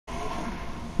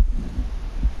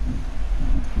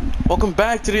Welcome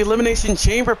back to the Elimination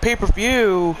Chamber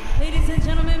pay-per-view. Ladies and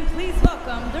gentlemen, please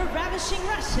welcome the ravishing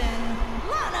Russian,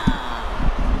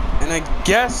 Lana. And I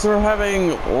guess we're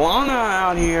having Lana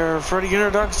out here for the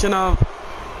introduction of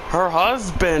her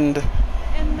husband.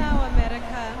 And now,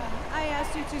 America, I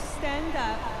ask you to stand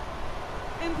up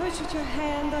and put your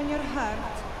hand on your heart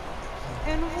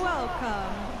and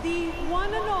welcome the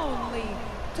one and only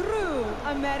true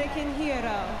American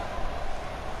hero.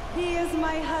 He is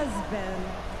my husband,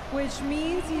 which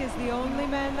means he is the only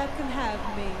man that can have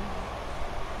me.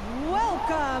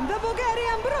 Welcome, the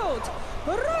Bulgarian brute,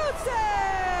 Rusev!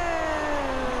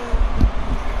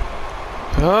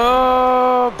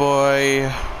 Oh boy.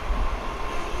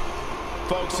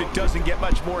 Folks, it doesn't get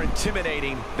much more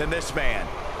intimidating than this man.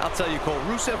 I'll tell you, Cole,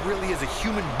 Rusev really is a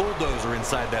human bulldozer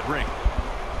inside that ring.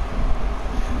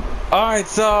 Alright,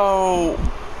 so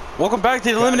welcome back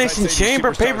to the Elimination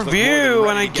Chamber pay-per-view,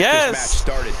 and I guess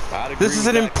this is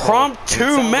an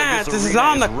impromptu match. This is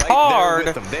on the card.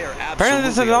 Apparently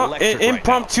this is an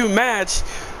impromptu match.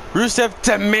 Rusev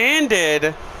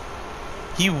demanded,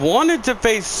 he wanted to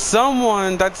face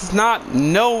someone that's not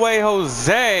No Way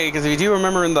Jose, because if you do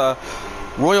remember in the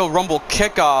Royal Rumble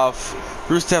kickoff,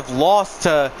 Rusev lost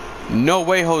to No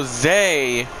Way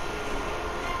Jose.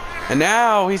 And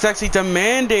now he's actually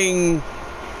demanding,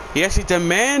 he actually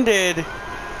demanded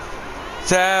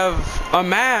to have a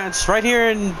match right here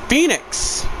in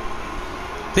Phoenix.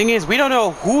 Thing is, we don't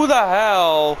know who the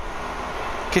hell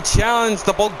could challenge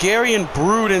the Bulgarian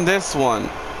Brood in this one.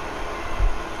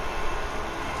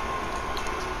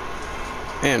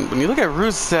 And when you look at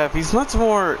Rusev, he's much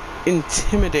more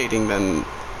intimidating than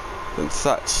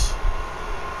such.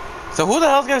 So who the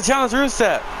hell's gonna challenge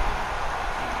Rusev?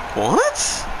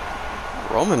 What?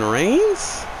 Roman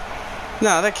Reigns?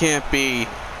 No, that can't be.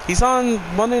 He's on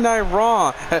Monday Night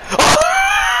Raw.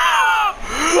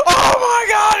 Oh my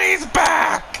God, he's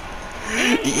back!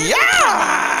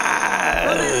 Yeah!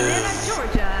 From Atlanta,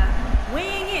 Georgia,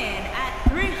 weighing in at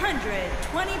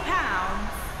 320 pounds,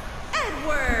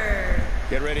 Edward.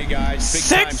 Get ready, guys.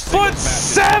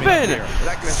 6'7",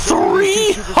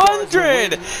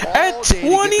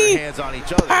 320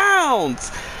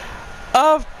 pounds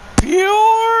of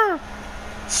pure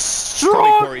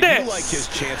strongness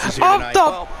of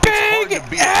the Big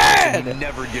Ed.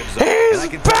 He's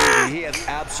back.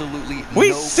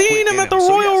 We've seen him at the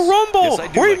Royal Rumble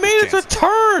where he made his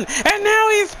return, and now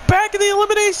he's back in the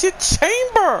Elimination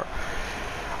Chamber.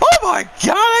 Oh my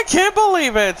God, I can't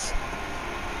believe it.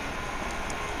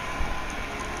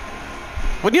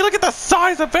 When you look at the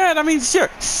size of Ed, I mean, sure,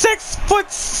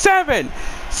 6'7",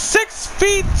 6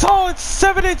 feet tall and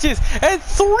 7 inches, and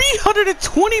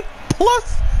 320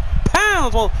 plus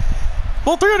pounds. Well,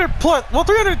 300 plus. Well,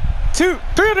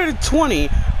 320.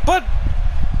 But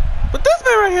this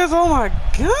man right here is, oh my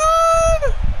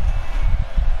God.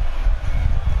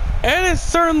 Ed is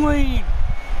certainly.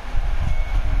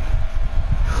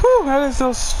 Whew, that is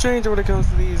no stranger when it comes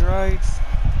to these, right?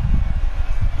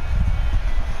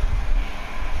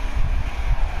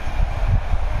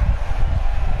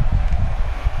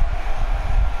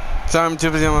 Sorry, I'm too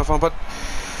busy on my phone, but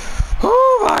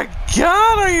oh my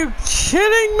God, are you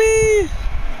kidding me?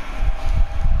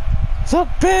 The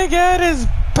Big Ed is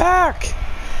back.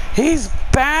 He's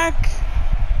back,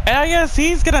 and I guess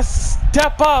he's gonna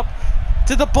step up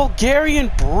to the Bulgarian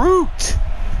Brute.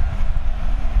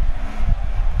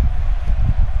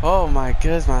 Oh my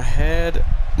goodness, my head.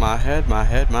 Whew, my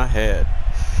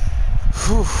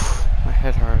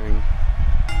head hurting.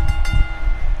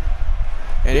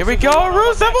 And here we go,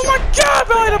 Rusev! Oh my God,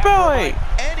 belly to belly!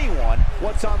 Anyone,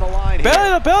 what's on the line here?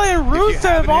 Belly to belly and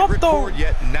Rusev off the.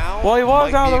 Well, he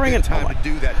was out of the ring and.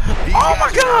 Oh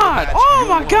my God! Oh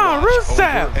my God,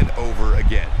 Rusev! And over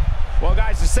again. Well,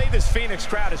 guys, to say this Phoenix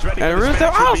crowd is ready. And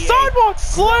Rusev, oh, sidewalk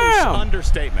slam!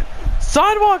 Understatement.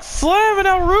 Sidewalk slam, and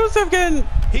now Rusev getting.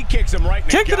 He kicks him right in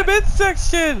the gut. Kick to the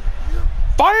midsection.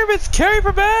 Fireman's carry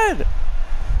for bed.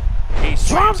 He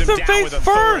drops him face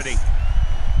first.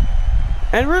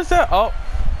 And Rusev, oh,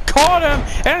 caught him,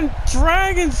 and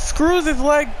Dragon screws his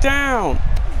leg down.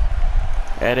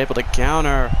 Ed able to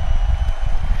counter.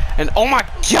 And oh my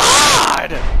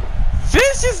God!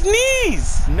 Vicious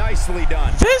knees! Nicely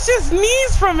done. Vicious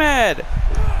knees from Ed.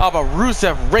 Oh, but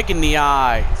Rusev raking the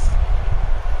eyes.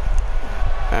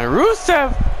 And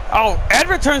Rusev, oh, Ed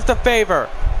returns the favor.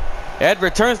 Ed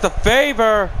returns the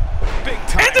favor.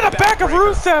 Into the back of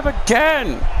Rusev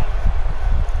again.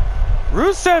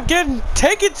 Rusev getting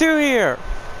taken to here.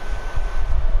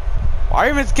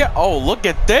 Fireman's get. Oh, look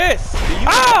at this.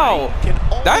 Ow!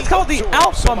 That's called the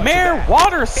Alpha Mare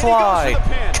Water Slide.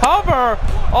 Cover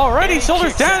already,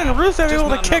 shoulders down, and Rusev able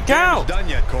to kick out.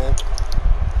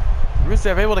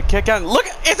 Rusev able to kick out. Look,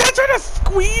 is that trying to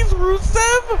squeeze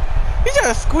Rusev? He's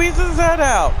trying to squeeze his head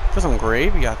out for some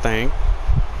gravy, I think.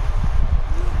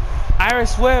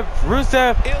 Irish whip,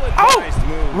 Rusev. Oh,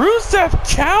 Rusev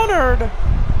countered,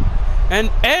 and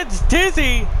Ed's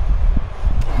dizzy.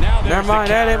 Never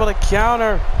mind, Ed able to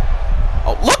counter.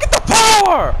 Oh, look at the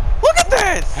power! Look at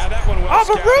this! Oh,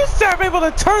 but Rusev able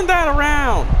to turn that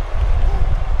around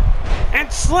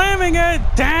and slamming Ed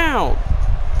down.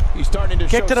 He's starting to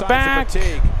kick show to the back, signs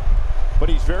of fatigue, but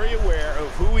he's very aware of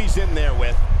who he's in there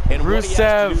with and what he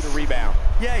has to do to rebound.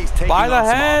 Yeah, he's taking by the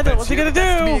head. What's he gonna do?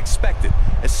 That's to be expected,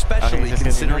 especially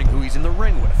considering who he's in the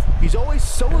ring with. He's always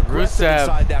so aggressive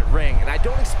inside that ring, and I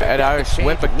don't expect Ed Irish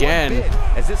whip again.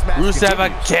 Rusev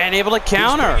again able to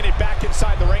counter. He's bringing it back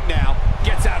inside the ring now.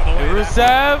 Gets out of the way.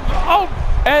 Rusev.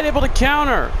 Oh, Ed able to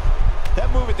counter.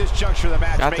 That move at this juncture of the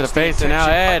match got to the face, and now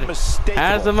Ed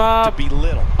has him up. To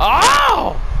belittle.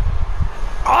 Oh!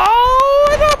 Oh,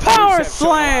 and the power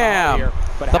slam!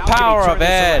 The power of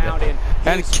Ed.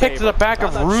 And kick to the back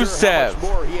of Rusev.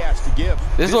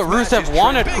 This is what Rusev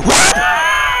wanted. This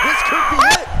could be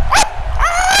it.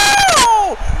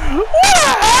 Oh! What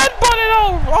a headbutt!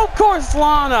 Oh, of course,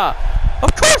 Lana.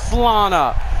 Of course,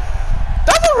 Lana.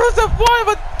 That's what Rusev wanted,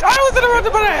 but I was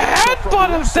interrupted by a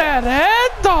headbutt of that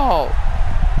head, though.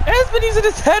 Ed's been using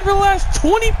his head for the last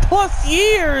 20 plus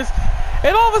years,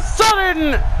 and all of a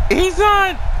sudden, he's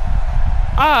not,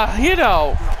 you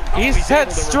know, he's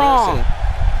headstrong.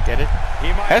 Get it?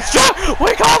 Headstrong!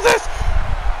 We call this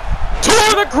Tour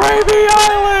of the Gravy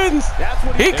Islands!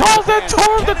 He calls it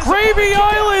Tour of the Gravy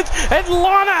Islands, and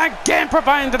Lana again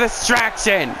providing the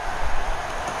distraction.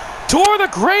 Tour of the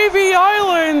Gravy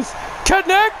Islands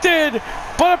connected,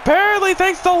 but apparently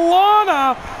thanks to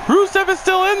Lana, Rusev is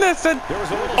still in this, and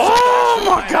oh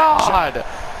my God!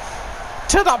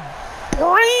 To the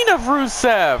brain of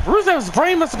Rusev. Rusev's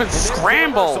brain must have been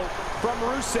scrambled. From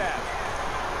Rusev.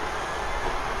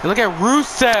 And look at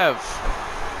Rusev.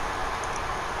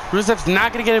 Rusev's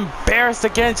not going to get embarrassed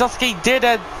again, just like he did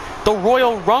at the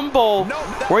Royal Rumble,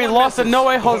 where he lost to No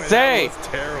Way Jose. That was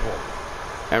terrible.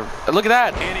 And look at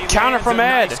that. Counter from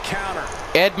Ed. Nice counter.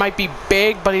 Ed might be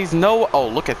big, but he's no... Oh,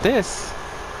 look at this.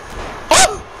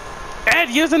 Oh! Ed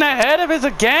using that head of his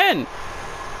again.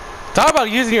 Talk about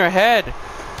using your head.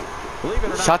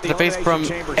 Shot to the face from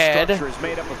Ed.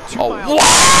 Oh,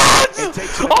 what?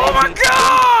 Oh my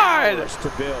God! What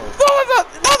was that?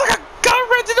 That was like a gun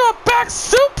wrench into a back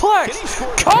suplex.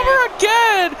 Cover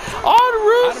again on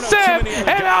Rusev,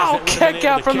 and I'll kick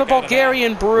out from the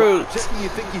Bulgarian brute.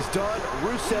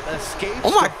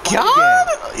 Oh my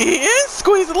God! He is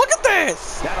squeezing. Look at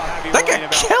this. That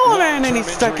could kill a man any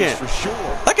second.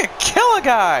 That could kill a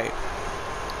guy.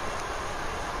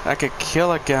 That could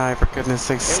kill a guy, for goodness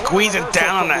sake. Squeezing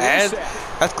down on the head.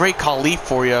 That's great Khali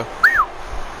for you.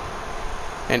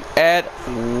 And Ed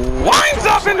winds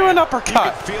up into an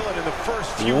uppercut.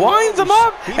 Winds him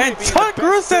up and took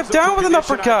Rusev down with an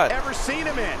uppercut.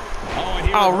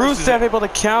 Oh, Rusev able to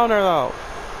counter though.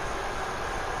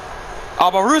 Oh,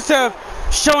 but Rusev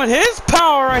showing his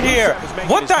power right here.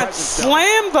 What that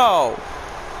slam though.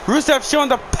 Rusev showing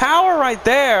the power right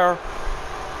there.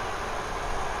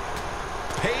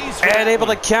 Ed able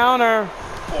to counter.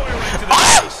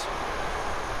 Oh!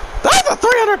 That's a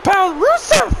 300-pound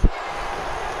Rusev!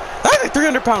 That's a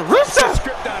 300-pound Rusev!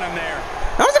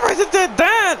 I'm surprised it did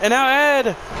that! And now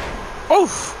Ed.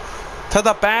 Oof! To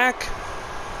the back.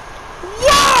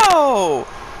 Whoa!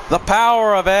 The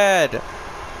power of Ed.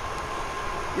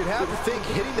 You'd have to think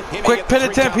hitting the quick pin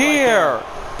attempt here.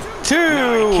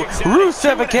 Two.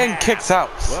 Rusev again kicks out.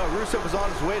 Well, Rusev was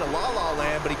on his way to La La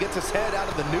Land, but he gets his head out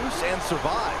of the noose and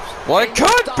survives. Well, it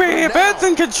could be if Ed's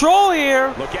in control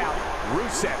here. Look out.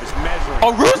 Rusev is measuring.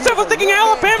 Oh, Rusev was thinking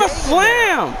Alabama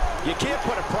slam. You can't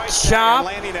put a price tag on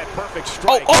landing that perfect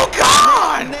strike. Oh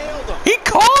God! He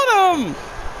caught him.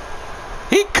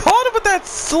 He caught him with that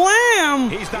slam.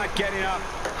 He's not getting up.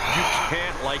 You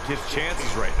can't like his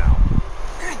chances right now.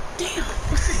 God damn.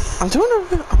 I'm doing a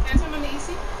bit. Can I turn on the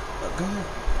AC? Go ahead.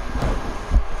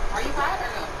 Are you hot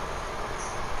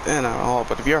or no? No,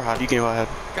 but if you're hot, you can go ahead.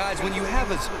 Guys, when you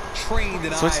have as trained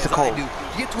an eye Switch to as cold. I do, you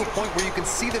get to a point where you can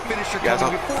see the finisher Guys,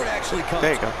 coming before it actually comes.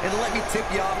 There you go. And let me tip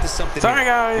you off to something. Sorry,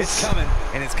 here. guys. It's coming,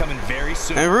 and it's coming very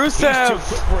soon. And Rusev He's too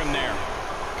quick for him there.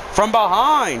 from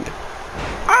behind.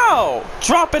 Oh,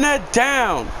 dropping that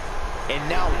down. And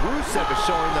now Rusev is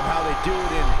showing them how they do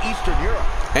it in Eastern Europe.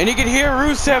 And you can hear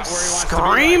Rusev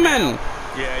screaming.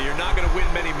 Yeah, you're not going to win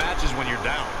many matches when you're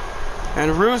down.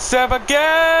 And Rusev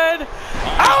again.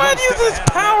 Oh, Ed uses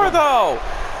power though.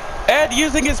 Ed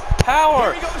using his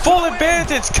power. Full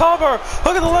advantage. Cover.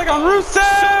 Look at the leg on Rusev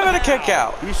and a kick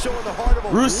out.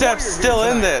 Rusev's still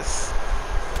in this.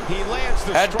 He lands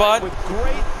the headbutt with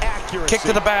great accuracy. Kick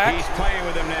to the back. He's playing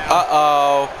with him now.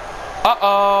 Uh-oh.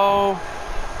 Uh-oh.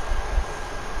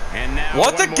 And now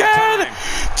once again,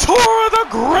 Tour of the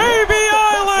Gravy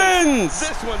Islands.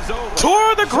 This one's over.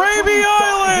 Tour of the Gravy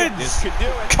Islands. This could do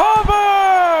it.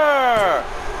 Cover.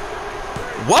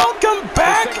 Welcome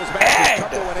back, Ed.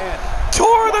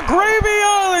 Tour of the Gravy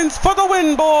Islands for the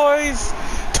win, boys.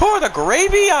 Tour of the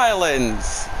Gravy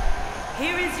Islands.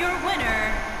 Here is your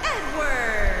winner,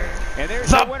 Edward.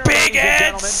 The Big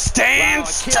Ed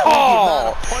stands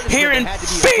tall here in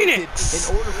Phoenix.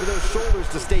 In order for those shoulders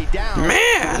to stay down.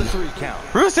 Man,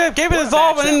 Rusev gave it his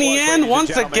all, but in the end,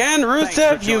 once again,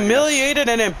 Rusev humiliated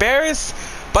and embarrassed,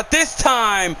 but this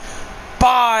time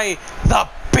by the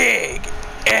Big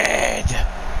Ed.